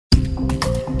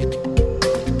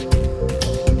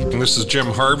This is Jim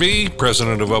Harvey,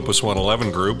 president of Opus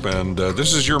 111 Group, and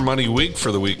this is your Money Week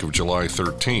for the week of July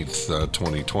 13th,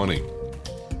 2020.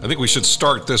 I think we should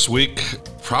start this week,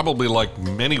 probably like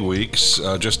many weeks,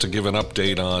 just to give an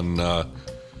update on the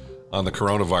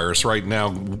coronavirus. Right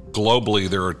now, globally,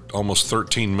 there are almost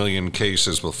 13 million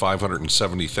cases with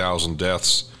 570,000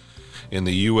 deaths. In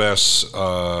the U.S.,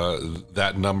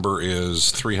 that number is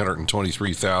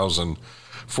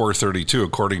 323,432,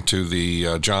 according to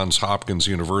the Johns Hopkins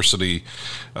University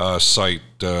site,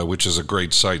 which is a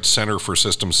great site, Center for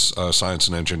Systems Science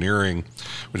and Engineering,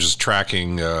 which is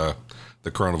tracking the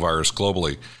coronavirus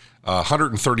globally.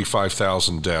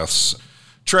 135,000 deaths.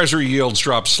 Treasury yields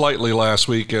dropped slightly last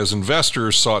week as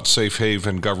investors sought safe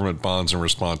haven government bonds in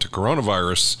response to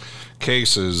coronavirus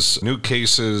cases. New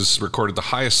cases recorded the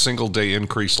highest single-day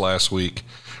increase last week,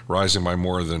 rising by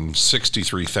more than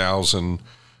 63,000.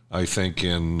 I think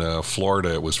in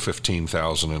Florida it was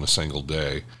 15,000 in a single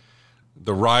day.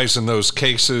 The rise in those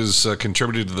cases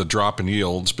contributed to the drop in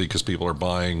yields because people are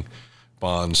buying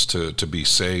bonds to be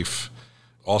safe.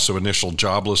 Also, initial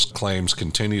jobless claims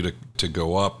continue to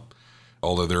go up,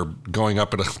 although they're going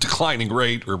up at a declining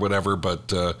rate or whatever,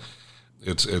 but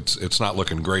it's not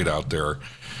looking great out there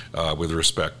with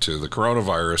respect to the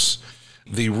coronavirus.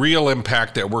 The real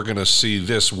impact that we're going to see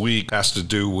this week has to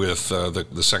do with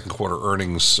the second quarter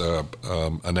earnings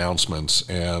announcements,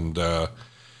 and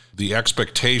the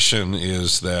expectation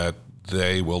is that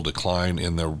they will decline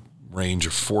in the range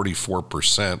of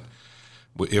 44%.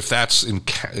 If that's in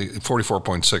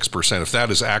 44.6%, if that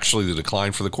is actually the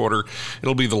decline for the quarter,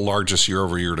 it'll be the largest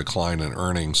year-over-year decline in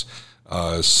earnings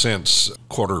since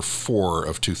quarter four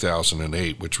of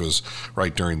 2008, which was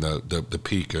right during the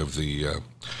peak of the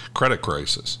credit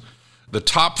crisis. The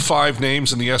top five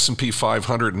names in the S&P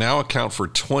 500 now account for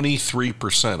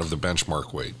 23% of the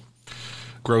benchmark weight.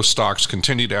 Growth stocks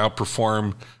continue to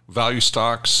outperform value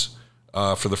stocks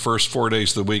for the first 4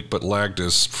 days of the week, but lagged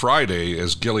as Friday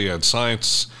as Gilead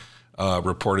Science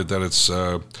reported that its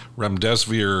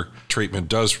remdesivir treatment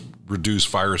does reduce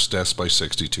virus deaths by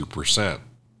 62%.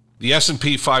 The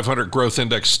S&P 500 Growth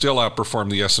Index still outperformed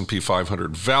the S&P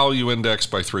 500 Value Index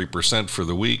by 3% for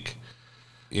the week.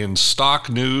 In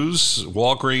stock news,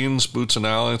 Walgreens, Boots and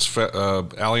Alliance fell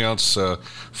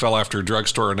after a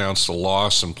drugstore announced a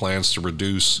loss and plans to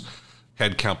reduce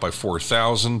headcount by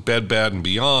 4,000. Bed Bath &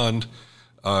 Beyond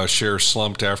shares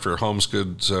slumped after a home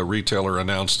goods retailer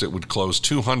announced it would close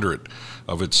 200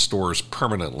 of its stores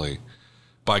permanently.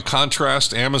 By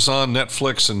contrast, Amazon,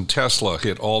 Netflix, and Tesla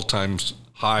hit all-time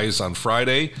highs on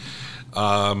Friday,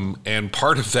 and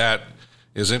part of that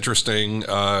is interesting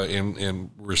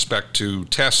in respect to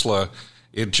Tesla.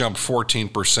 It jumped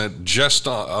 14% just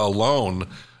alone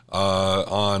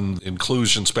on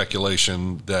inclusion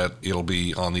speculation that it'll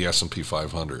be on the S&P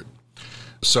 500.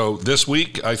 So this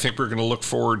week, I think we're going to look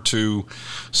forward to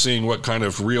seeing what kind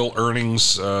of real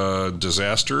earnings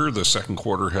disaster the second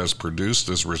quarter has produced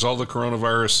as a result of the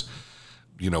coronavirus.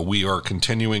 You know, we are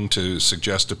continuing to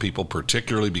suggest to people,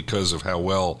 particularly because of how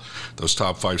well those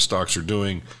top five stocks are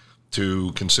doing,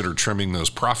 to consider trimming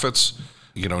those profits.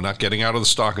 You know, not getting out of the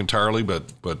stock entirely,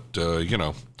 but you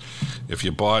know, if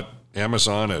you bought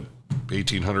Amazon at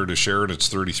 $1,800 a share and it's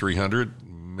 $3,300,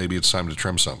 maybe it's time to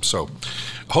trim some. So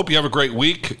I hope you have a great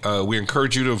week. We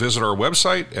encourage you to visit our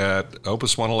website at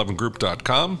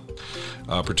opus111group.com,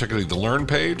 particularly the Learn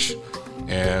page,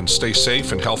 and stay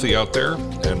safe and healthy out there,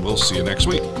 and we'll see you next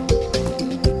week.